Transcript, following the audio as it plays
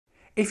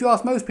if you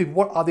ask most people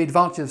what are the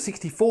advantages of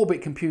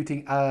 64-bit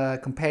computing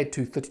compared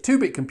to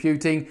 32-bit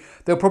computing,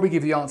 they'll probably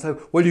give you the answer,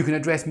 well, you can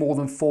address more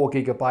than 4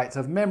 gigabytes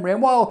of memory.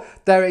 And while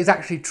that is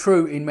actually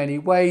true in many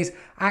ways,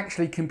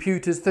 actually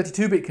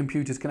 32-bit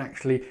computers can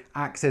actually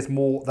access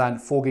more than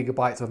 4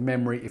 gigabytes of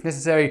memory if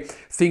necessary.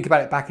 Think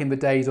about it, back in the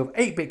days of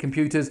 8-bit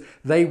computers,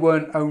 they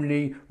weren't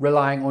only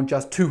relying on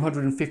just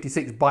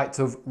 256 bytes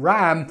of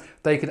RAM,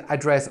 they could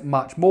address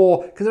much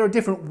more because there are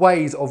different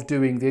ways of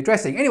doing the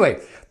addressing.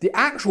 Anyway, the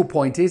actual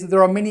point is that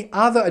there are many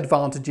other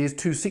advantages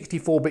to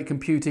 64-bit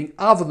computing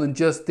other than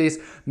just this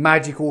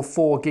magical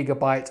 4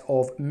 gigabytes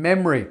of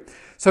memory.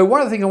 So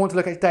one of the things I want to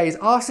look at today is,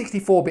 are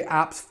 64-bit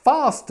apps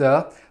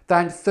faster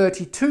than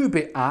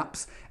 32-bit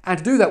apps? And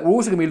to do that, we're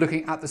also going to be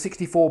looking at the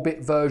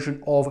 64-bit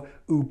version of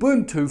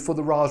Ubuntu for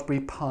the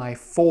Raspberry Pi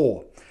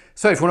 4.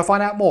 So if you want to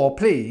find out more,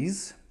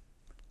 please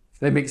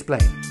let me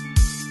explain.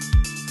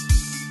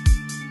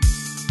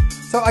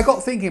 So I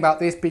got thinking about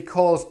this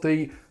because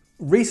the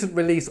recent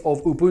release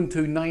of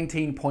Ubuntu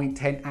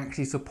 19.10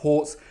 actually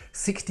supports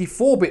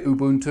 64-bit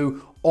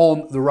Ubuntu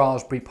on the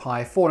Raspberry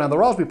Pi 4. Now the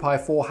Raspberry Pi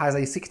 4 has a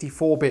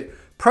 64-bit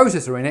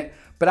processor in it,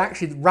 but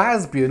actually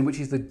Raspbian, which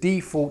is the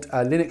default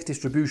Linux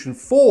distribution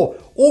for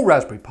all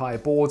Raspberry Pi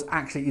boards,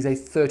 actually is a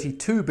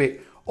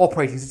 32-bit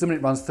operating system, and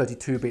it runs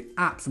 32-bit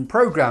apps and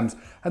programs.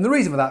 And the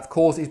reason for that, of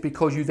course, is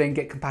because you then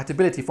get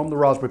compatibility from the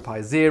Raspberry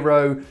Pi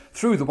 0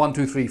 through the 1,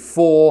 2, 3,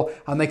 4,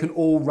 and they can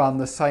all run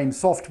the same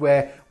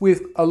software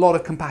with a lot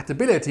of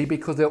compatibility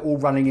because they're all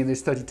running in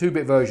this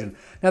 32-bit version.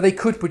 Now they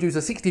could produce a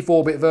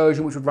 64-bit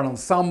version which would run on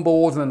some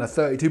boards and then a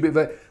 32-bit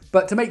version,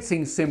 but to make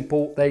things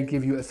simple, they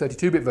give you a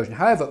 32-bit version.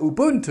 However,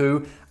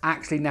 Ubuntu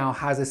actually now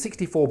has a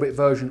 64-bit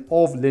version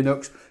of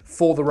Linux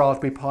for the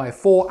Raspberry Pi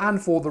 4 and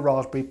for the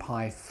Raspberry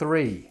Pi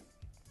 3.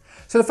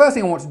 So the first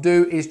thing I want to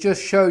do is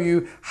just show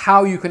you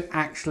how you can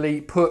actually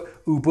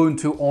put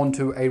Ubuntu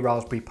onto a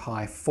Raspberry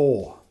Pi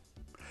 4.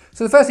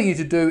 So the first thing you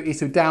need to do is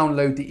to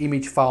download the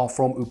image file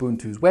from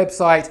Ubuntu's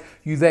website.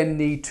 You then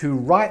need to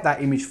write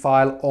that image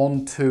file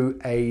onto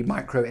a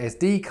micro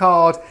SD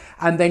card,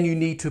 and then you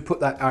need to put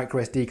that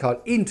micro SD card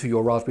into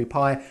your Raspberry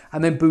Pi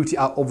and then boot it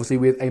up, obviously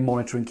with a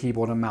monitor and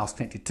keyboard and mouse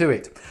connected to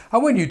it.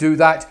 And when you do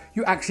that,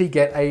 you actually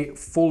get a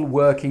full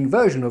working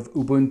version of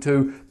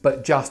Ubuntu,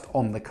 but just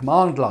on the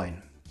command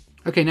line.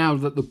 Okay, now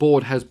that the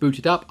board has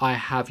booted up, I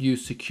have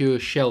used Secure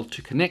Shell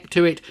to connect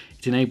to it.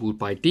 It's enabled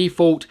by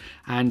default,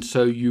 and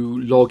so you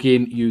log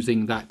in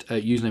using that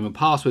username and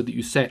password that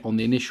you set on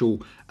the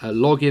initial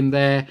login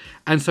there.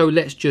 And so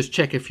let's just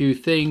check a few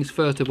things.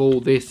 First of all,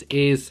 this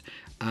is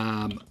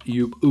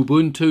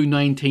Ubuntu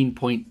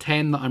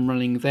 19.10 that I'm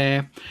running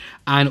there,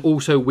 and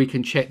also we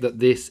can check that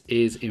this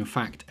is in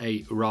fact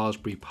a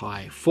Raspberry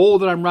Pi 4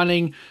 that I'm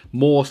running,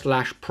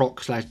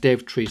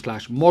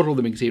 more/proc/devtree/model.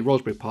 Then we can see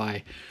Raspberry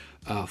Pi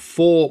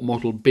 4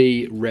 model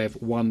B rev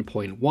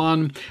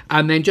 1.1,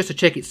 and then just to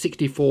check it's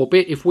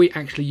 64-bit, if we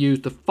actually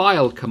use the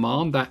file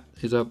command, that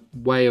is a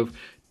way of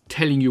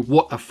telling you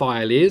what a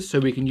file is. So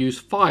we can use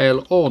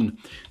file on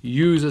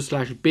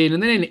user/bin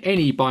and then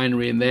any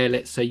binary in there,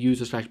 let's say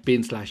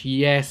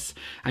user/bin/yes,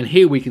 and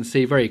here we can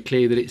see very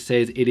clear that it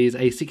says it is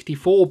a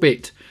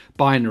 64-bit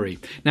binary.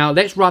 Now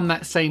let's run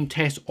that same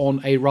test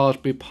on a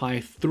Raspberry Pi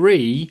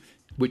 3,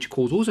 which of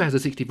course also has a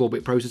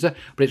 64-bit processor,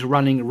 but it's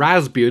running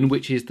Raspbian,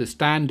 which is the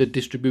standard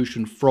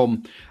distribution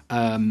from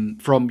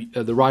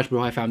the Raspberry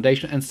Pi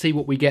Foundation, and see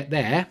what we get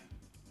there.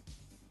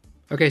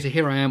 Okay, so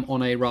here I am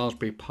on a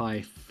Raspberry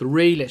Pi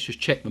 3. Let's just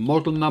check the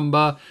model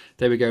number.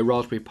 There we go,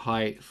 Raspberry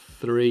Pi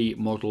 3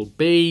 model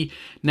B.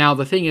 Now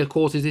the thing, of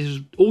course, is this is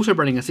also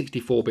running a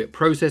 64-bit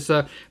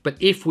processor, but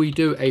if we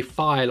do a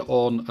file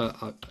on,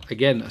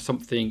 again,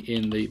 something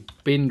in the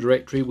bin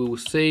directory, we will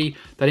see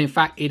that in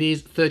fact it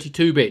is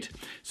 32-bit.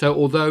 So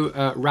although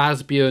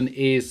Raspbian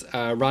is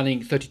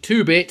running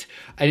 32-bit,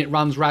 and it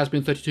runs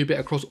Raspbian 32-bit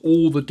across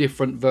all the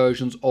different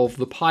versions of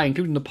the Pi,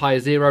 including the Pi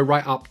 0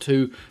 right up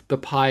to the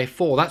Pi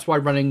 4. That's why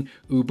running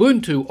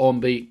Ubuntu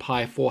on the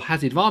Pi 4 has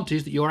the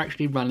advantage that you're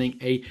actually running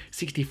a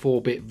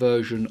 64-bit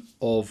version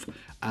of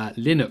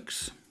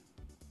Linux.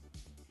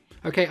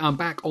 Okay, I'm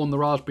back on the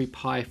Raspberry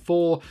Pi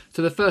 4.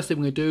 So the first thing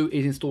we're going to do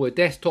is install a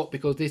desktop,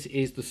 because this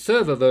is the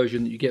server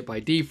version that you get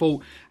by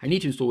default. I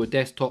need to install a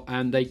desktop,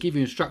 and they give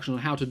you instructions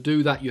on how to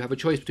do that. You have a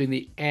choice between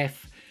the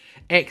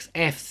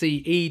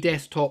XFCE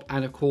desktop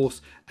and of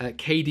course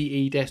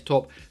KDE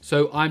desktop.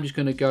 So I'm just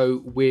going to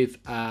go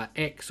with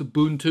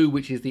Ubuntu,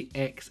 which is the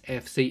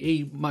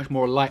XFCE, much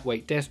more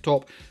lightweight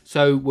desktop.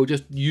 So we'll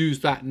just use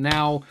that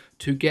now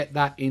to get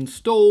that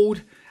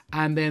installed,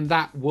 and then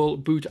that will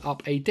boot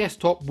up a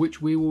desktop, which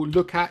we will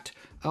look at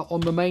on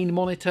the main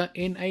monitor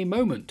in a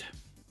moment.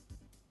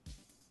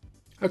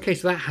 Okay,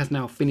 so that has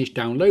now finished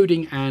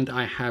downloading, and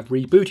I have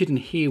rebooted, and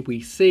here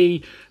we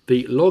see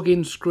the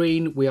login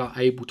screen. We are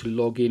able to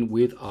log in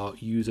with our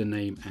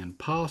username and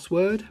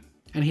password.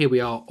 And here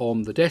we are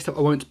on the desktop.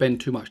 I won't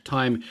spend too much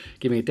time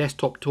giving a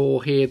desktop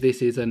tour here.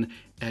 This is an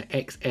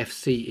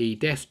XFCE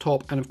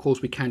desktop, and of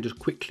course we can just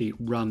quickly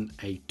run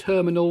a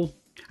terminal.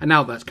 And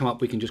now that's come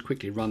up, we can just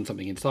quickly run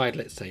something inside.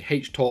 Let's say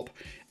htop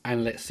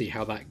and let's see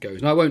how that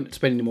goes. Now, I won't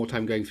spend any more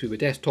time going through the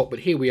desktop, but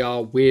here we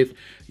are with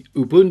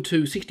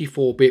Ubuntu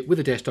 64-bit with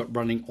a desktop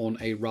running on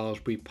a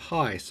Raspberry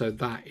Pi. So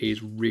that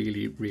is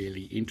really,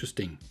 really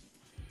interesting.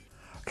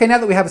 Okay, now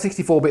that we have a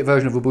 64-bit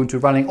version of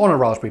Ubuntu running on a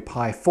Raspberry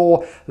Pi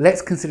 4,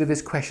 let's consider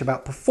this question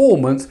about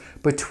performance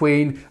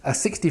between a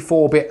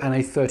 64-bit and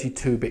a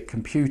 32-bit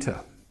computer.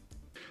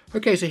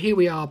 Okay, so here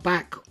we are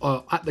back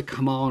at the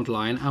command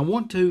line. I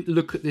want to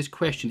look at this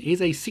question.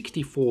 Is a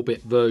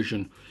 64-bit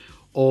version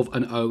of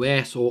an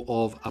OS or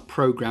of a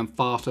program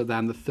faster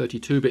than the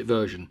 32-bit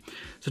version?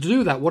 So to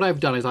do that, what I've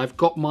done is I've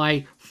got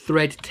my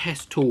thread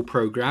test tool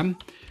program,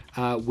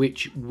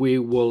 which we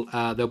will,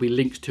 there'll be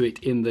links to it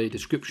in the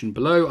description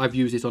below. I've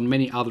used this on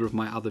many other of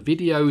my other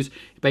videos.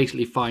 It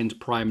basically finds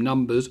prime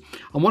numbers.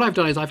 And what I've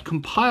done is I've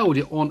compiled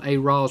it on a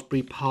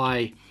Raspberry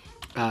Pi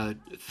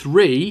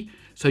 3.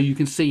 So you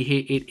can see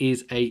here it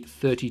is a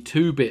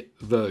 32-bit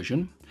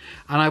version.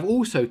 And I've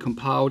also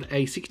compiled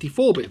a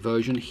 64-bit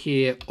version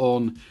here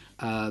on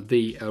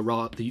the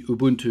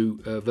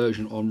Ubuntu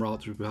version on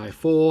Raspberry Pi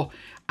 4,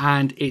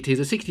 and it is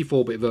a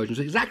 64-bit version.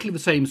 So exactly the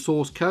same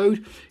source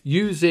code,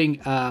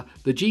 using the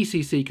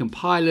GCC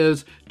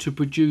compilers to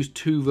produce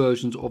two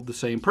versions of the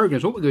same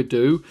program. So what we're going to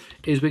do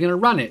is we're going to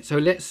run it. So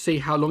let's see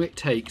how long it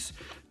takes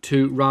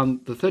to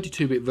run the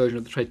 32-bit version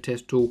of the thread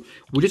test tool.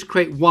 We'll just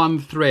create one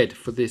thread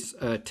for this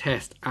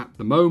test at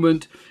the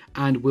moment,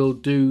 and we'll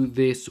do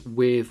this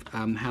with,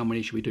 how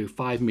many should we do?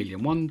 5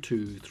 million. 1,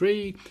 2,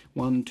 3,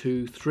 1,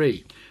 2,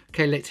 3.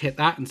 Okay, let's hit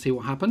that and see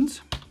what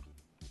happens.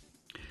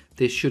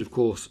 This should, of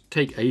course,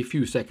 take a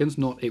few seconds.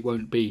 It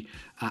won't be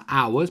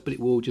hours, but it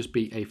will just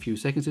be a few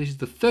seconds. This is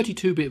the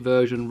 32-bit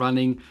version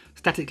running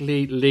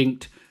statically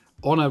linked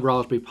on a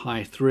Raspberry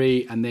Pi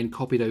 3 and then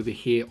copied over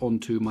here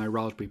onto my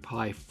Raspberry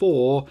Pi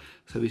 4.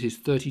 So this is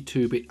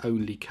 32-bit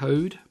only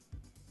code.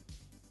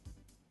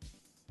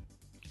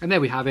 And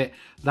there we have it.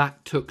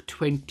 That took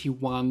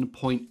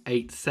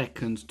 21.8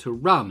 seconds to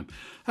run.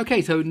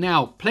 Okay, so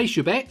now place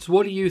your bets.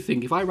 What do you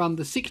think? If I run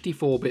the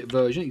 64-bit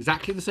version,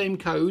 exactly the same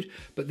code,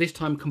 but this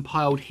time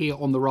compiled here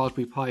on the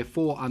Raspberry Pi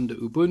 4 under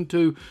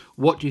Ubuntu,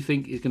 what do you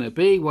think is going to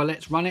be? Well,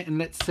 let's run it and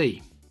let's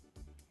see.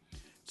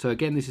 So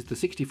again, this is the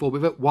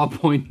 64-bit,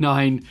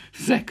 1.9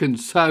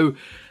 seconds. So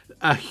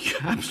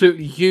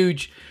absolutely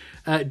huge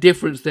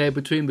difference there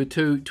between the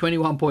two,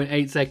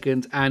 21.8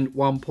 seconds and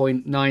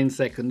 1.9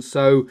 seconds.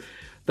 So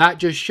that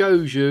just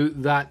shows you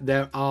that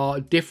there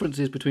are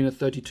differences between a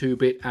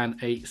 32-bit and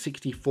a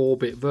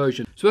 64-bit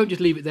version. So we won't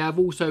just leave it there. I've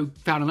also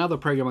found another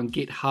program on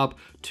GitHub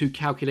to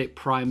calculate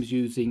primes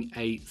using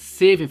a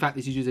sieve. In fact,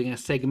 this is using a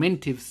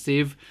segmentive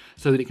sieve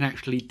so that it can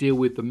actually deal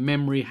with the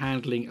memory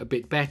handling a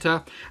bit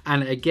better.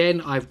 And again,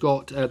 I've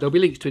got, there'll be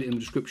links to it in the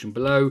description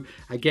below.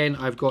 Again,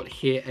 I've got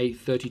here a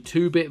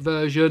 32-bit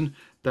version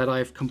that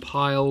I've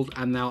compiled,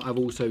 and now I've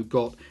also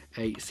got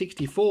a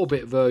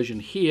 64-bit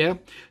version here.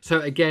 So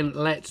again,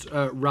 let's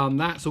run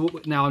that. So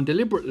now I'm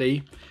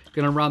deliberately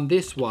going to run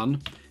this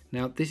one.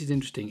 Now this is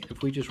interesting.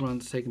 If we just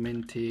run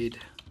segmented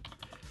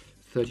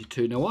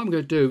 32. Now what I'm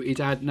going to do is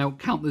add, now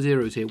count the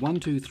zeros here, 1,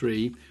 2,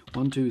 3,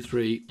 1, 2,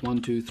 3,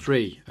 1, 2,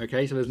 3.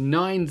 Okay, so there's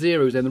 9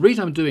 zeros, and the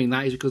reason I'm doing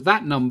that is because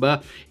that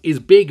number is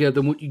bigger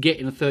than what you get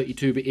in a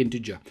 32-bit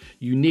integer.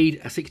 You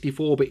need a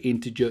 64-bit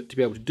integer to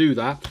be able to do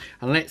that,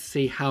 and let's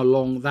see how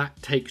long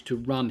that takes to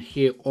run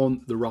here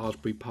on the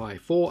Raspberry Pi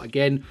 4.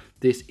 Again,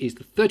 this is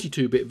the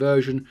 32-bit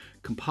version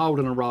compiled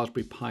on a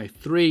Raspberry Pi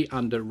 3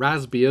 under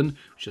Raspbian,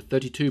 which is a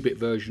 32-bit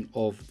version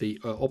of the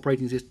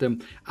operating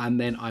system, and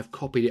then I've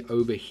copied it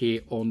over here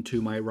onto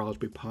my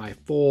Raspberry Pi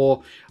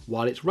 4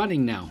 while it's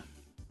running now.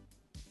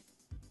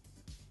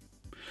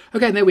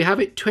 Okay, and there we have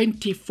it,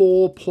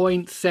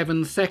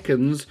 24.7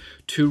 seconds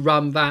to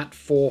run that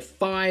for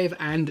 5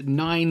 and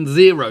 9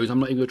 zeros.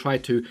 I'm not even going to try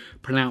to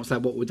pronounce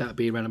that. What would that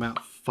be? Around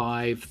about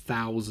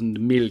 5,000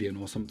 million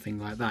or something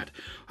like that.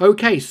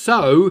 Okay,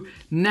 so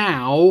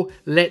now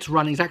let's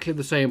run exactly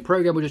the same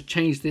program. We'll just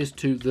change this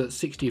to the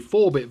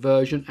 64-bit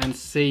version and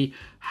see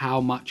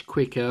how much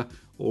quicker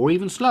or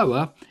even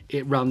slower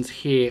it runs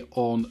here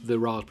on the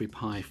Raspberry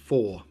Pi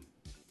 4.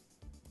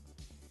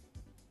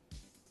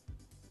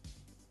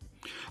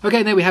 Okay,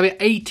 and there we have it,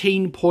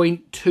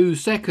 18.2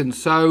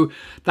 seconds. So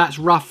that's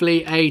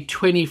roughly a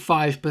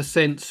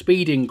 25%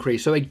 speed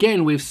increase. So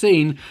again, we've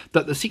seen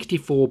that the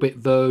 64-bit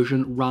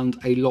version runs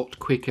a lot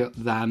quicker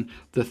than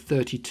the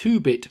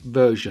 32-bit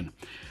version.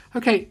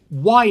 Okay,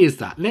 why is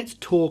that? Let's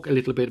talk a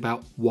little bit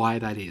about why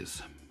that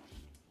is.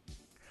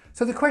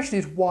 So the question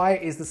is, why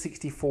is the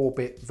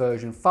 64-bit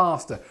version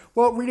faster?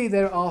 Well, really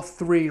there are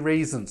 3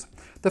 reasons.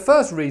 The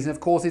first reason, of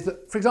course, is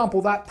that, for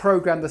example, that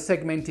program, the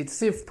segmented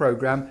sieve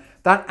program,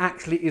 that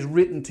actually is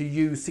written to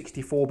use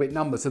 64-bit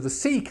numbers. So the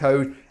C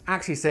code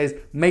actually says,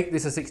 make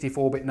this a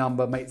 64-bit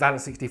number, make that a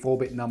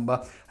 64-bit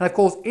number. And of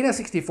course, in a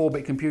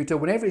 64-bit computer,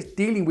 whenever it's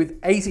dealing with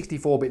a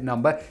 64-bit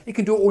number, it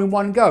can do it all in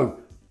one go.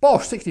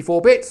 Bosh,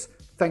 64 bits,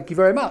 thank you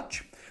very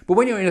much. But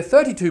when you're in a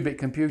 32-bit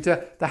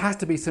computer, there has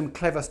to be some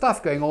clever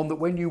stuff going on that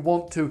when you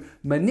want to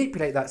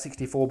manipulate that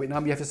 64-bit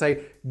number, you have to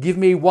say, give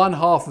me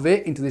 1/2 of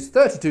it into this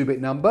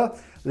 32-bit number,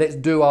 let's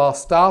do our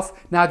stuff.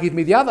 Now give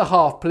me the other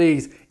half,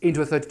 please,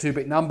 into a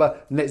 32-bit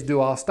number, and let's do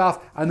our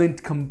stuff. And then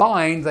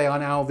combined, they are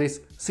now this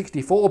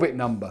 64-bit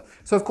number.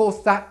 So of course,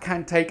 that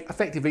can take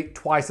effectively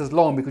twice as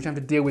long because you have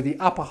to deal with the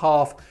upper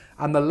half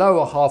and the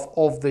lower half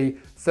of the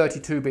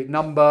 32-bit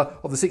number,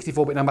 of the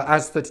 64-bit number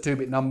as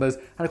 32-bit numbers,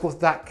 and of course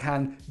that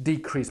can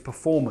decrease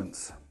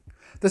performance.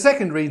 The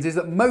second reason is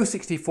that most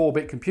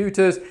 64-bit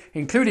computers,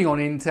 including on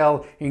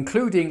Intel,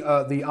 including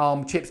the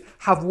ARM chips,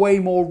 have way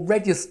more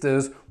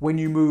registers when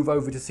you move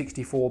over to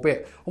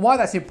 64-bit. And why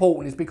that's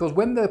important is because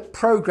when the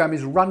program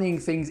is running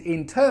things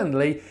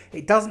internally,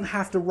 it doesn't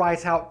have to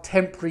write out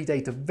temporary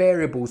data,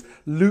 variables,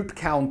 loop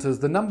counters,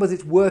 the numbers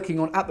it's working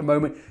on at the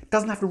moment. It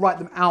doesn't have to write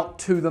them out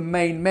to the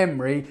main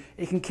memory.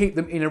 It can keep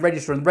them in a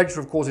register, and the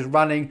register, of course, is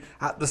running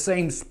at the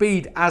same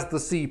speed as the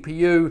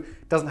CPU.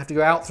 It doesn't have to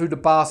go out through the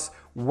bus,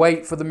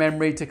 wait for the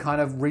memory to kind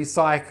of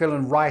recycle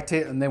and write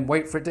it, and then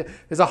wait for it to...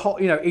 There's a whole,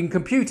 in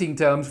computing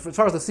terms, as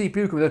far as the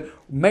CPU comes,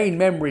 main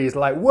memory is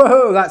like,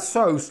 whoa, that's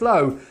so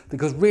slow,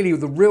 because really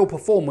the real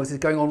performance is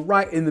going on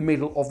right in the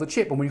middle of the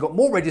chip. And when you've got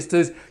more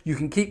registers, you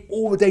can keep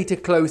all the data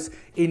close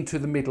into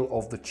the middle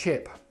of the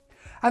chip.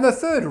 And the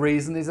third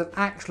reason is that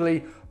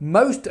actually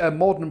most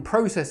modern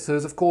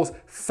processors, of course,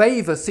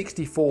 favor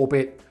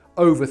 64-bit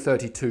over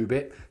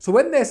 32-bit. So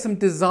when there's some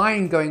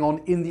design going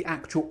on in the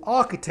actual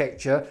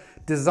architecture,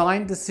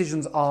 design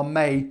decisions are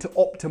made to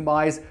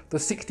optimize the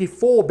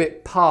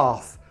 64-bit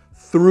path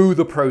through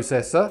the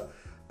processor.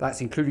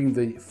 That's including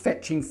the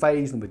fetching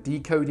phase and the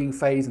decoding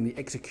phase and the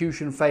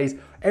execution phase.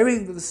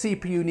 Everything that the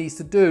CPU needs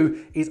to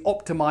do is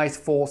optimized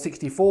for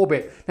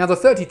 64-bit. Now the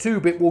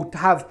 32-bit will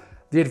have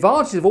the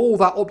advantage of all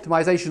that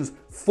optimizations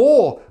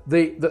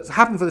that's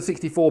happened for the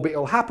 64-bit,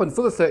 it'll happen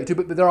for the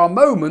 32-bit, but there are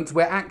moments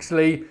where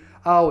actually,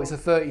 oh, it's a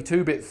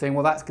 32-bit thing,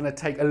 well that's going to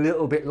take a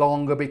little bit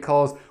longer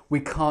because we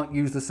can't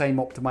use the same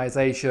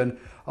optimization.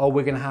 Oh,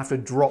 we're going to have to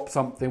drop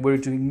something. We're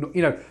doing,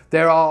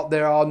 there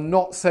are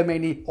not so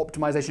many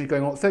optimizations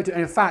going on at 32.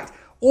 And in fact,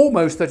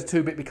 almost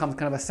 32-bit becomes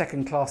kind of a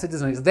second-class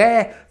citizen. It's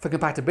there for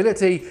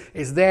compatibility.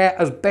 It's there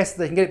as best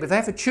they can get it. But they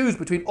have to choose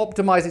between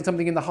optimizing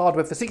something in the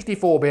hardware for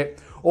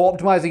 64-bit or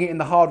optimizing it in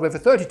the hardware for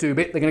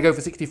 32-bit. They're going to go for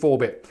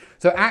 64-bit.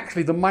 So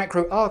actually, the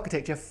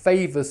microarchitecture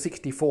favors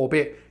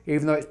 64-bit,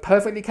 even though it's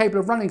perfectly capable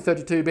of running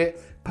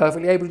 32-bit,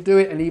 perfectly able to do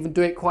it, and even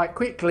do it quite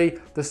quickly.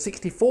 The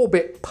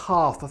 64-bit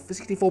path, the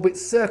 64-bit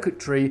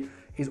circuitry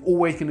is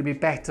always going to be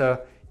better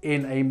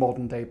in a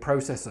modern-day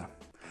processor.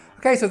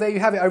 Okay, so there you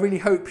have it. I really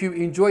hope you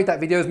enjoyed that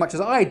video as much as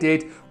I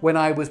did when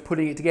I was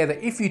putting it together.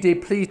 If you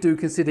did, please do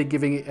consider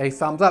giving it a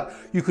thumbs up.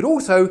 You could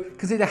also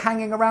consider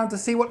hanging around to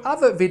see what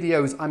other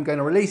videos I'm going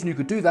to release, and you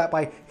could do that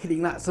by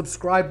hitting that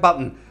subscribe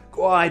button.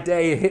 Oh, I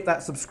dare you, hit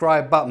that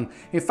subscribe button.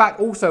 In fact,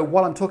 also,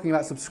 while I'm talking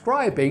about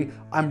subscribing,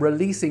 I'm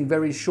releasing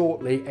very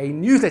shortly a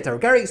newsletter, a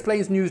Gary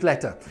Explains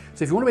newsletter.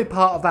 So if you want to be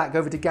part of that, go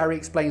over to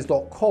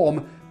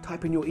GaryExplains.com,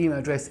 type in your email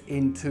address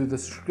into the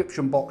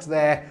description box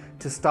there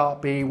to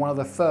start being one of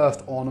the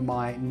first on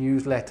my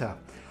newsletter.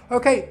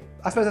 Okay,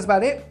 I suppose that's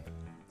about it.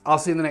 I'll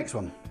see you in the next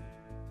one.